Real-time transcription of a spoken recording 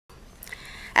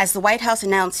As the White House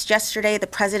announced yesterday, the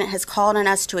President has called on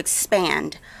us to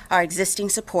expand our existing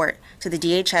support to the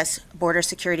DHS border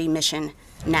security mission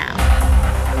now.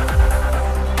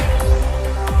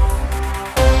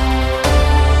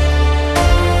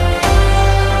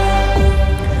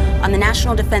 On the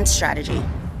National Defense Strategy,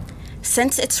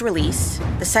 since its release,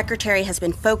 the Secretary has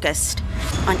been focused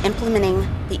on implementing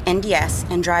the NDS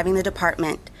and driving the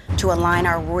Department to align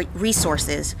our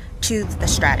resources to the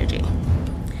strategy.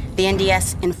 The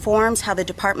NDS informs how the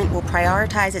Department will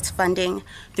prioritize its funding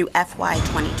through FY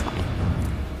 2020.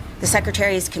 The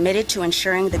Secretary is committed to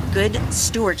ensuring the good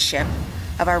stewardship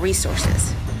of our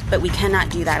resources, but we cannot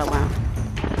do that alone.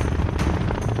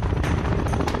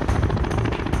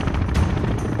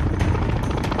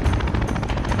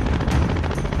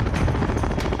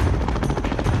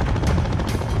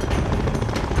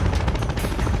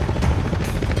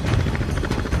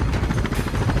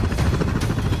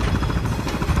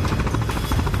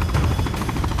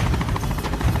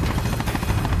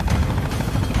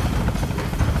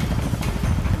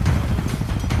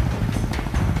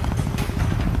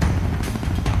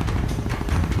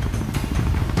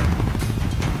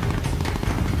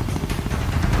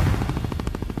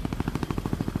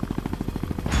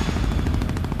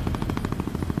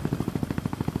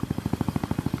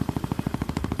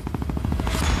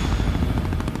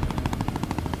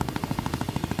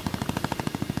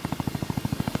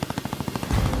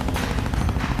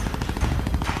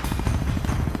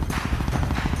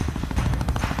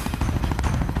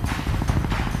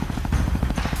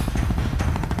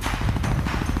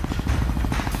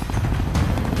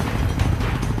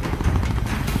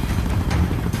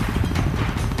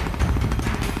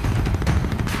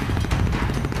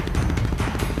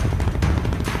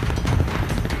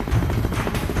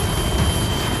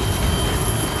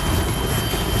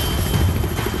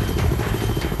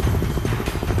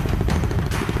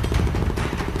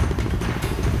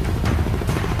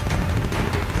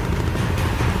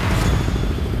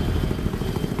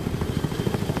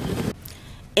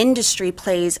 Industry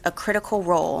plays a critical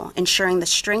role ensuring the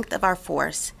strength of our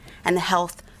force and the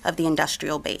health of the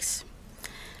industrial base.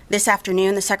 This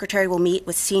afternoon, the Secretary will meet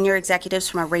with senior executives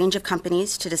from a range of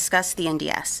companies to discuss the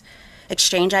NDS,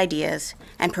 exchange ideas,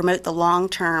 and promote the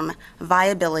long-term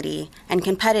viability and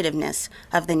competitiveness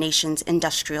of the nation's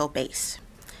industrial base.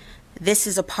 This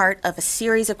is a part of a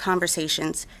series of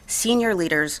conversations senior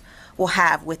leaders will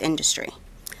have with industry,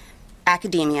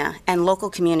 academia, and local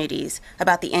communities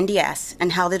about the NDS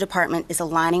and how the Department is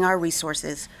aligning our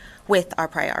resources with our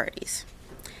priorities.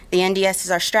 The NDS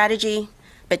is our strategy,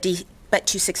 but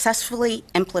to successfully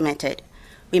implement it,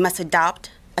 we must adopt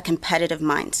a competitive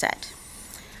mindset.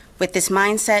 With this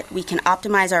mindset, we can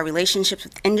optimize our relationships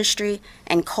with industry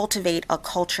and cultivate a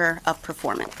culture of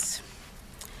performance.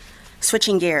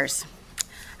 Switching gears,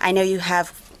 I know you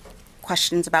have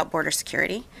questions about border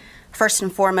security. First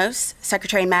and foremost,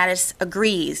 Secretary Mattis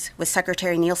agrees with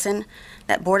Secretary Nielsen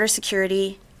that border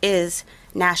security is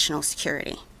national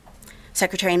security.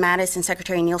 Secretary Mattis and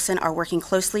Secretary Nielsen are working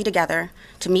closely together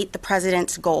to meet the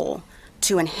President's goal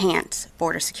to enhance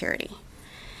border security.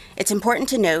 It's important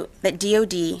to note that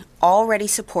DoD already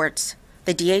supports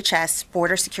the DHS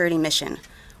border security mission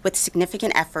with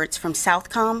significant efforts from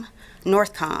Southcom,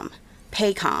 Northcom,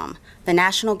 PACOM, the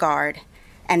National Guard,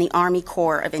 and the Army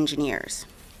Corps of Engineers.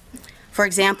 For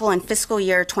example, in fiscal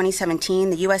year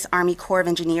 2017, the U.S. Army Corps of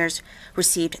Engineers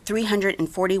received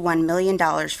 $341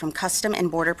 million from Custom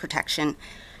and Border Protection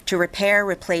to repair,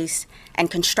 replace, and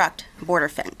construct border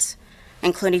fence,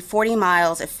 including 40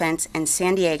 miles of fence in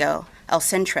San Diego, El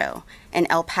Centro, and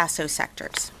El Paso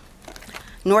sectors.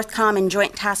 Northcom and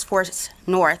Joint Task Force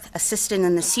North assisted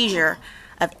in the seizure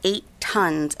of 8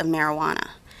 tons of marijuana,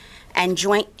 and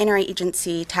Joint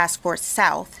Interagency Task Force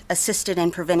South assisted in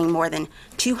preventing more than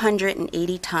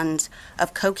 280 tons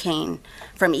of cocaine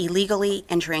from illegally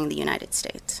entering the United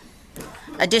States.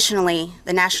 Additionally,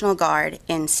 the National Guard,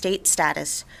 in state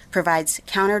status, provides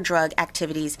counter-drug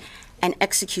activities and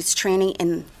executes training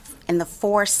in the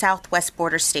 4 southwest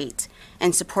border states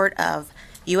in support of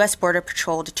U.S. Border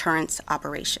Patrol deterrence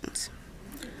operations.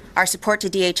 Our support to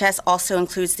DHS also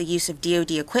includes the use of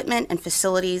DoD equipment and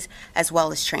facilities, as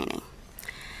well as training.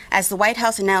 As the White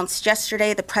House announced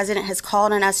yesterday, the President has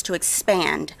called on us to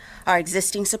expand our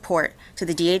existing support to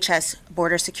the DHS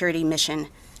border security mission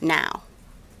now.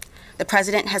 The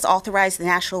President has authorized the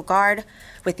National Guard,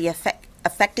 with the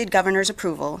affected governor's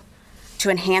approval, to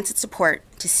enhance its support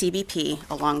to CBP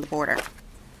along the border.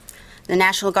 The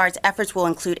National Guard's efforts will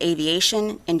include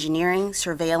aviation, engineering,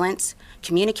 surveillance,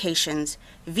 communications,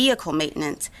 vehicle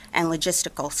maintenance, and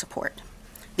logistical support.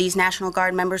 These National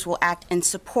Guard members will act in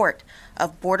support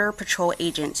of Border Patrol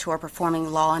agents who are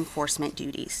performing law enforcement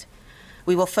duties.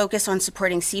 We will focus on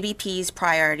supporting CBP's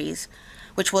priorities,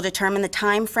 which will determine the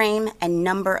time frame and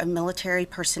number of military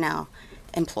personnel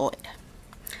employed.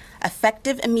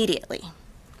 Effective immediately,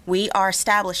 we are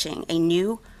establishing a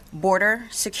new Border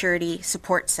Security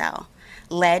Support Cell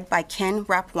led by Ken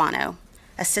Rapuano,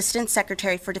 Assistant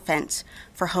Secretary for Defense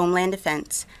for Homeland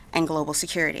Defense and Global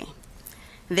Security.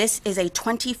 This is a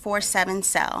 24/7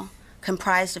 cell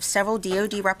comprised of several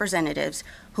DoD representatives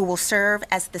who will serve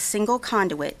as the single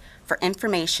conduit for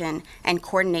information and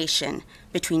coordination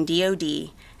between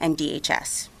DoD and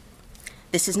DHS.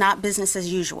 This is not business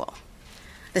as usual.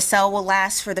 The cell will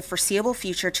last for the foreseeable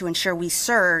future to ensure we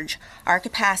surge our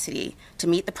capacity to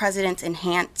meet the President's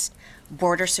enhanced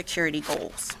border security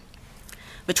goals.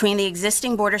 Between the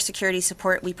existing border security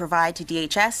support we provide to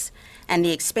DHS and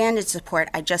the expanded support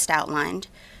I just outlined,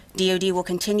 DoD will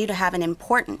continue to have an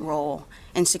important role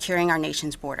in securing our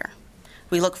nation's border.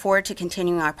 We look forward to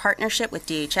continuing our partnership with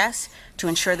DHS to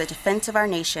ensure the defense of our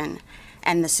nation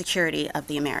and the security of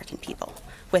the American people.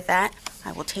 With that,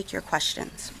 I will take your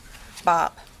questions.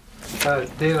 Bob.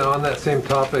 Dana, on that same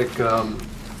topic,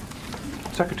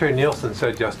 Secretary Nielsen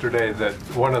said yesterday that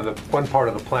one part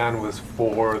of the plan was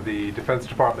for the Defense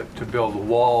Department to build a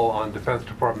wall on Defense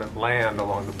Department land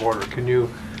along the border. Can you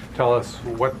tell us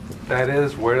what that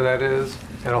is, where that is,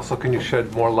 and also can you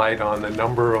shed more light on the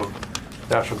number of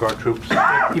National Guard troops,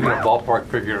 even a ballpark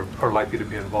figure, are likely to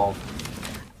be involved?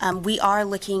 We are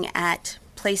looking at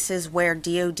places where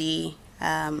DoD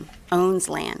owns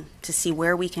land to see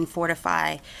where we can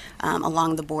fortify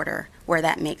along the border where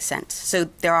that makes sense. So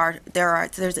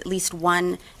there's at least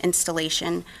one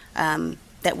installation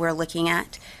that we're looking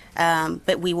at,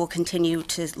 but we will continue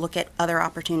to look at other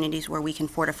opportunities where we can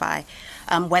fortify,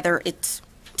 whether it's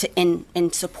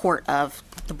in support of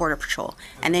the Border Patrol.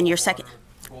 And then your second,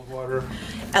 Goldwater.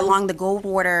 Along the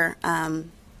Goldwater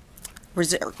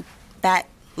reserve, that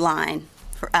line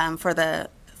for the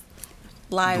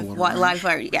live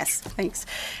wire, yes, thanks.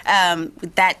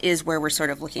 That is where we're sort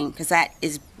of looking, because that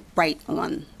is right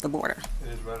on the border.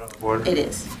 It is right on the border? It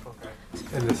is. Okay.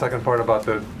 And the second part about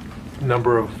the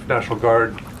number of National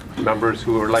Guard members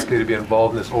who are likely to be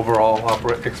involved in this overall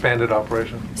expanded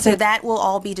operation? So that will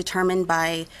all be determined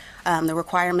by the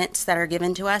requirements that are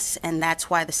given to us, and that's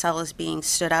why the cell is being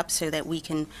stood up, so that we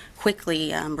can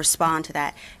quickly respond to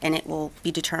that, and it will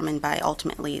be determined by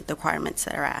ultimately the requirements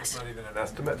that are asked. Not even an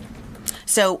estimate?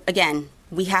 So again,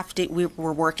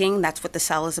 we're working. That's what the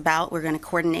cell is about. We're going to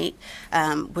coordinate.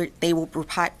 They will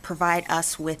provide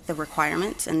us with the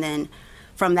requirements, and then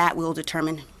from that we'll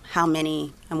determine how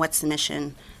many and what's the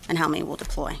mission and how many we'll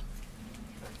deploy.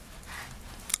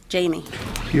 Jamie.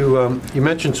 You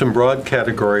mentioned some broad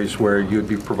categories where you'd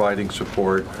be providing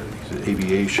support,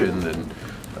 aviation and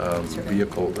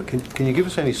vehicle. Can you give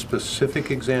us any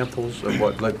specific examples of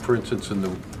what, like for instance in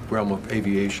the realm of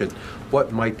aviation,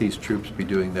 what might these troops be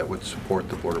doing that would support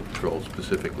the Border Patrol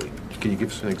specifically? Can you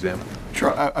give us an example?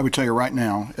 Sure. I would tell you right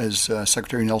now, as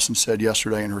Secretary Nelson said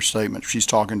yesterday in her statement, she's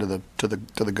talking to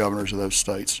the governors of those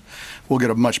states. We'll get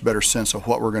a much better sense of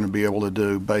what we're going to be able to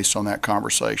do based on that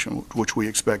conversation, which we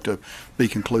expect to be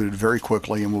concluded very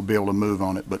quickly, and we'll be able to move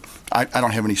on it. But I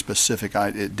don't have any specific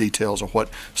details of what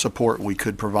support we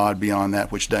could provide beyond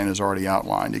that which Dana's already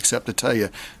outlined, except to tell you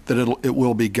that it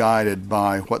will be guided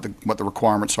by what the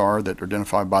requirements are that are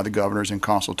identified by the governors in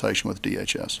consultation with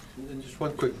DHS. And just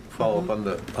one quick follow-up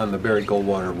on the Barry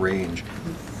Goldwater range.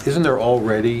 Isn't there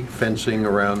already fencing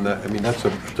around that? I mean, that's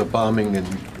the bombing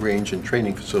and range and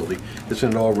training facility.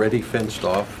 Isn't it already fenced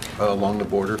off along the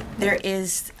border? There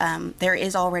is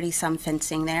already some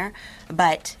fencing there,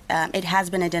 but it has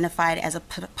been identified as a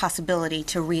possibility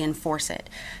to reinforce it.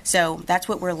 So that's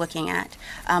what we're looking at.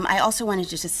 I also wanted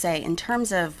to just say, in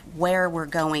terms of where we're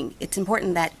going, it's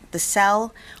important that the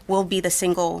cell will be the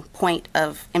single point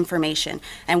of information,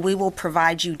 and we will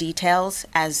provide you details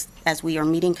as we are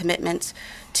meeting commitments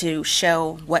to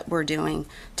show what we're doing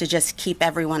to just keep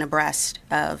everyone abreast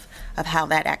of how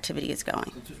that activity is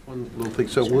going. Just one little thing.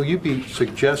 So will you be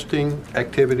suggesting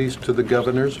activities to the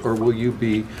governors, or will you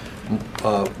be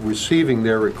receiving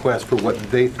their request for what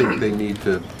they think they need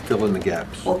to fill in the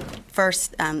gaps? Well,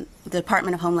 first, the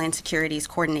Department of Homeland Security is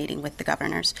coordinating with the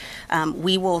governors.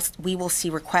 We will see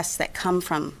requests that come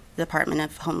from the Department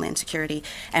of Homeland Security,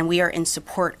 and we are in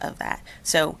support of that.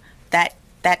 So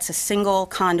that's a single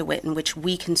conduit in which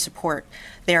we can support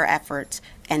their efforts,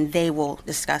 and they will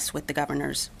discuss with the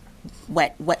governors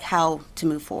how to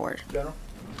move forward. General?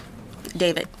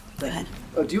 David. Go ahead.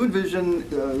 Do you envision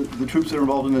the troops that are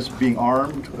involved in this being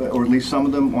armed, or at least some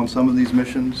of them, on some of these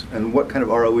missions? And what kind of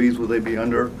ROEs will they be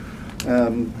under?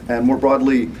 And more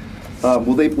broadly,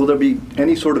 will there be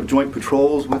any sort of joint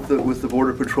patrols with the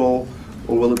Border Patrol,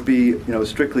 or will it be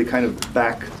strictly kind of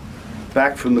back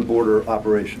from the border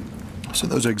operation? So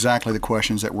those are exactly the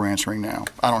questions that we're answering now.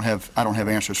 I don't have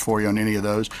answers for you on any of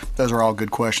those. Those are all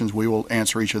good questions. We will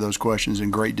answer each of those questions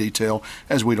in great detail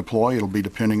as we deploy. It'll be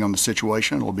depending on the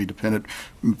situation. It'll be dependent,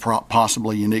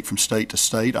 possibly unique from state to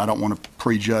state. I don't want to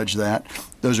prejudge that.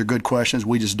 Those are good questions.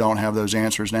 We just don't have those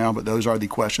answers now, but those are the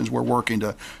questions we're working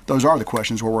to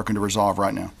resolve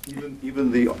right now.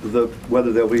 Even the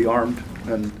whether they'll be armed,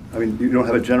 and I mean, you don't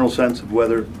have a general sense of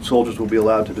whether soldiers will be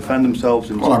allowed to defend themselves.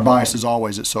 Well, our bias is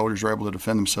always that soldiers are able to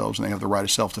defend themselves and they have the right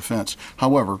of self-defense.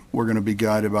 However, we're going to be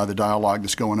guided by the dialogue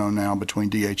that's going on now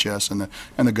between DHS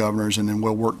and the governors, and then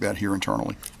we'll work that here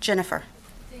internally. Jennifer.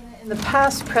 In the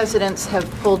past, presidents have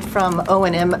pulled from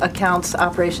O&M accounts,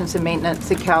 operations and maintenance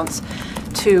accounts,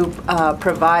 to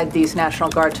provide these National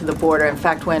Guard to the border. In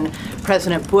fact, when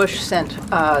President Bush sent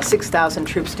 6,000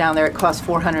 troops down there, it cost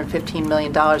 $415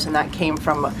 million, and that came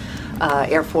from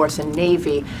Air Force and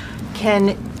Navy.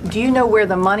 Do you know where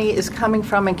the money is coming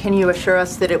from, and can you assure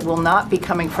us that it will not be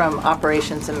coming from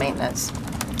operations and maintenance?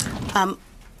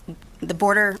 The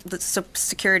Border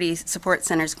Security Support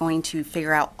Center is going to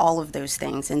figure out all of those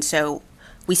things, and so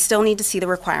we still need to see the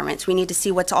requirements. We need to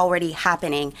see what's already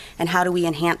happening and how do we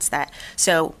enhance that.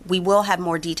 So we will have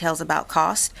more details about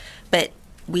cost, but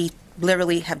we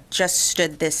literally have just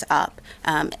stood this up,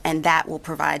 and that will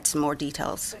provide some more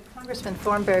details. Congressman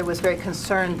Thornberry was very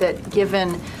concerned that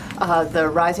given the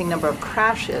rising number of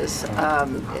crashes,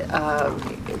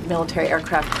 military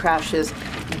aircraft crashes,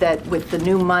 that with the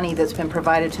new money that's been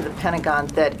provided to the Pentagon,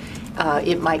 that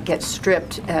it might get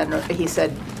stripped, and he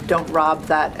said, don't rob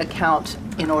that account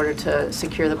in order to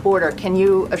secure the border. Can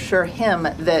you assure him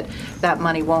that that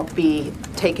money won't be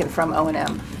taken from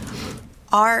O&M?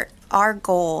 Our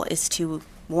goal is to,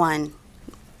 one,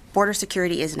 border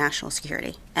security is national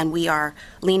security, and we are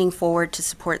leaning forward to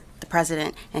support the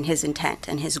president and his intent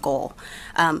and his goal.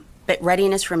 But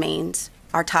readiness remains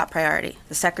our top priority.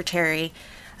 The secretary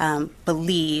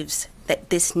believes that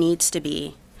this needs to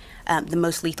be the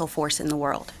most lethal force in the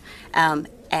world,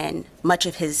 and much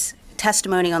of his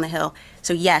testimony on the Hill.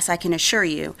 So yes, I can assure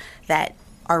you that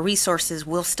our resources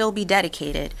will still be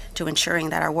dedicated to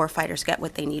ensuring that our warfighters get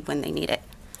what they need when they need it.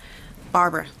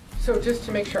 Barbara. So just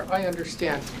to make sure I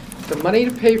understand, the money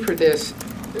to pay for this,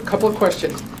 a couple of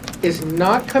questions, is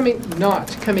not coming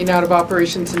out of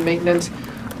operations and maintenance,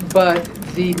 but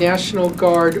the National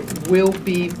Guard will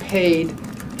be paid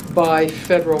by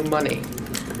federal money.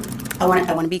 I want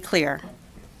to be clear.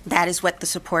 That is what the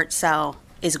support cell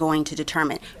is going to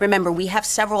determine. Remember, we have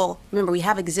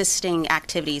existing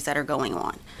activities that are going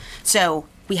on. So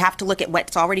we have to look at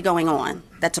what's already going on.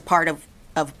 That's a part of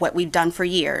what we've done for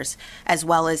years, as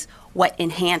well as what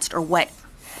enhanced or what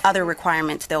other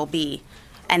requirements there'll be,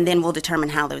 and then we'll determine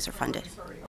how those are funded.